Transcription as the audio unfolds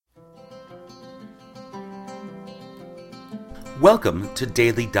Welcome to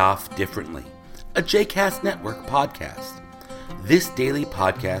Daily Daf Differently, a JCast Network podcast. This daily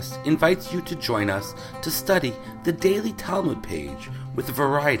podcast invites you to join us to study the daily Talmud page with a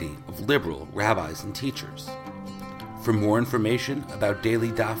variety of liberal rabbis and teachers. For more information about Daily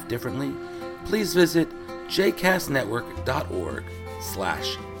Daf Differently, please visit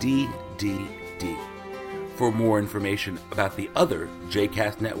jcastnetwork.org/DDD. For more information about the other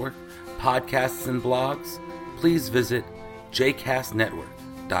JCast Network podcasts and blogs, please visit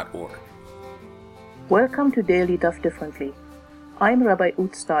jcastnetwork.org. Welcome to Daily Daf Differently. I'm Rabbi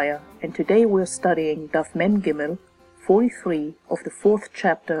Ut Steyer, and today we're studying Daf Mem Gimel 43 of the fourth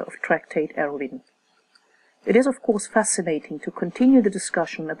chapter of Tractate Eruvin. It is of course fascinating to continue the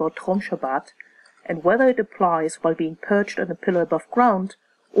discussion about Trom Shabbat and whether it applies while being perched on a pillar above ground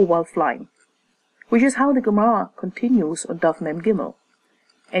or while flying, which is how the Gemara continues on Daf Mem Gimel,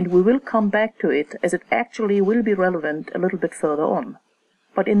 and we will come back to it as it actually will be relevant a little bit further on.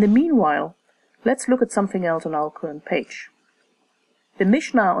 But in the meanwhile, let's look at something else on our current page. The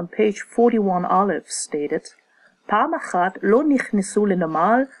Mishnah on page 41 Aleph stated, Pa'am achat lo nichnesu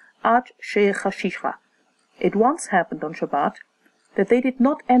lenamal ad she'chashisha. It once happened on Shabbat that they did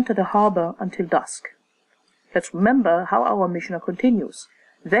not enter the harbor until dusk. Let's remember how our Mishnah continues.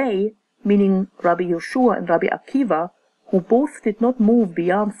 They, meaning Rabbi Yoshua and Rabbi Akiva, who both did not move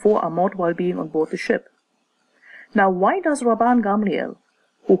beyond 4 amot while being on board the ship. Now why does Rabban Gamliel,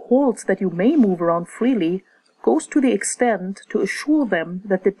 who holds that you may move around freely, goes to the extent to assure them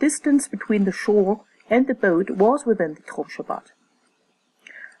that the distance between the shore and the boat was within the Trom Shabbat?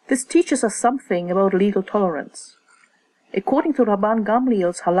 This teaches us something about legal tolerance. According to Rabban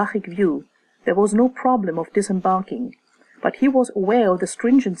Gamliel's halachic view, there was no problem of disembarking, but he was aware of the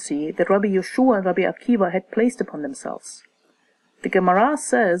stringency that Rabbi Yoshua and Rabbi Akiva had placed upon themselves. The Gemara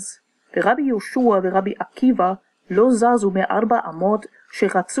says, "Rabbi Yoshua and Rabbi Akiva lo zazu me'arba amot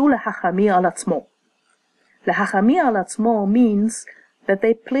sheratzu lehachamir al atzmo." Lehachamir al atzmo means that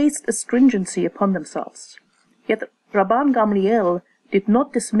they placed a stringency upon themselves. Yet Rabban Gamliel did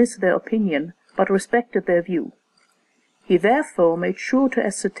not dismiss their opinion, but respected their view. He therefore made sure to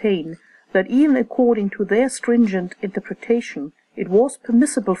ascertain that even according to their stringent interpretation, it was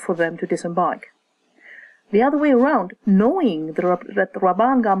permissible for them to disembark. The other way around, knowing that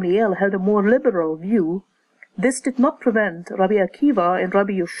Rabban Gamliel held a more liberal view, this did not prevent Rabbi Akiva and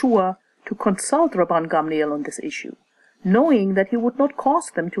Rabbi Yoshua to consult Rabban Gamliel on this issue, knowing that he would not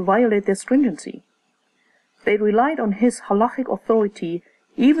cause them to violate their stringency. They relied on his halachic authority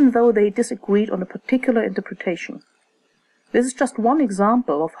even though they disagreed on a particular interpretation. This is just one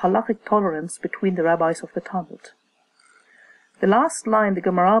example of halachic tolerance between the rabbis of the Talmud. The last line the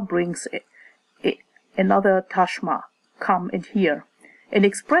Gemara brings another tashma, come and hear, an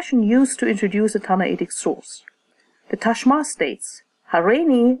expression used to introduce a Tannaitic source. The tashma states,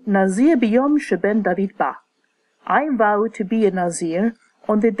 Hareini nazir biyom sheben David ba. I vow to be a nazir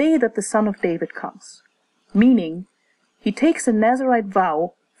on the day that the son of David comes. Meaning, he takes a Nazirite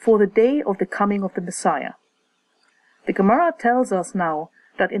vow for the day of the coming of the Messiah. The Gemara tells us now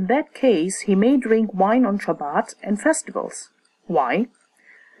that in that case he may drink wine on Shabbat and festivals. Why?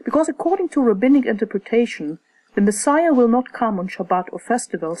 Because according to rabbinic interpretation, the Messiah will not come on Shabbat or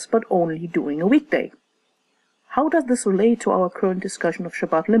festivals, but only during a weekday. How does this relate to our current discussion of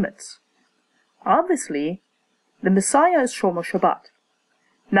Shabbat limits? Obviously, the Messiah is Shomer Shabbat.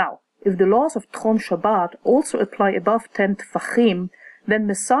 Now, if the laws of Trom Shabbat also apply above 10 Tfachim, then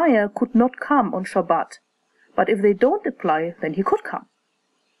Messiah could not come on Shabbat. But if they don't apply, then he could come.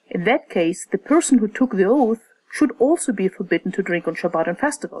 In that case, the person who took the oath should also be forbidden to drink on Shabbat and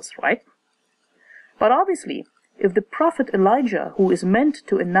festivals, right? But obviously, if the prophet Elijah, who is meant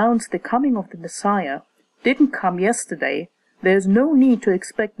to announce the coming of the Messiah, didn't come yesterday, there is no need to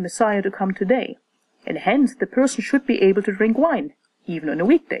expect Messiah to come today, and hence the person should be able to drink wine, even on a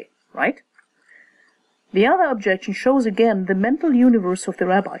weekday, right? The other objection shows again the mental universe of the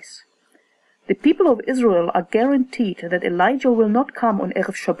rabbis. The people of Israel are guaranteed that Elijah will not come on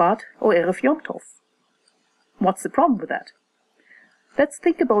Erev Shabbat or Erev Yom Tov. What's the problem with that? Let's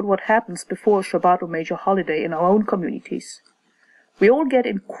think about what happens before a Shabbat or major holiday in our own communities. We all get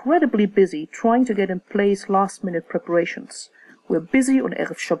incredibly busy trying to get in place last-minute preparations. We're busy on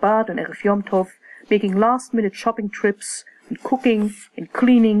Erev Shabbat and Erev Yom Tov, making last-minute shopping trips, and cooking, and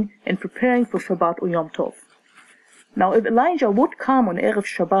cleaning, and preparing for Shabbat or Yom Tov. Now, if Elijah would come on Erev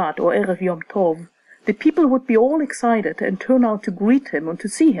Shabbat or Erev Yom Tov, the people would be all excited and turn out to greet him and to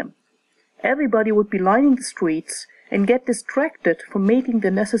see him. Everybody would be lining the streets and get distracted from making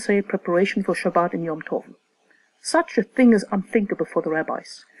the necessary preparation for Shabbat and Yom Tov. Such a thing is unthinkable for the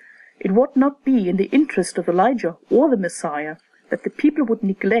rabbis. It would not be in the interest of Elijah or the Messiah that the people would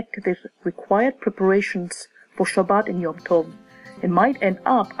neglect the required preparations for Shabbat and Yom Tov, and might end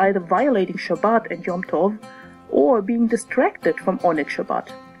up either violating Shabbat and Yom Tov, or being distracted from Oneg Shabbat,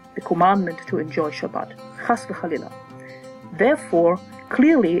 the commandment to enjoy Shabbat. Chas v'chalila. Therefore,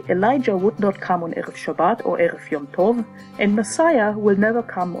 clearly Elijah would not come on Erev Shabbat or Erev Yom Tov, and Messiah will never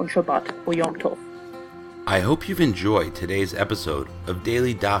come on Shabbat or Yom Tov. I hope you've enjoyed today's episode of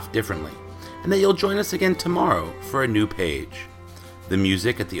Daily Daf Differently, and that you'll join us again tomorrow for a new page. The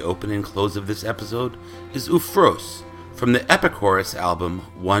music at the open and close of this episode is Ufros from the Epicurus album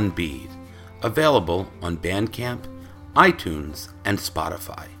One Bead, available on Bandcamp, iTunes, and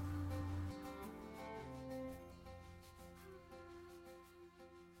Spotify.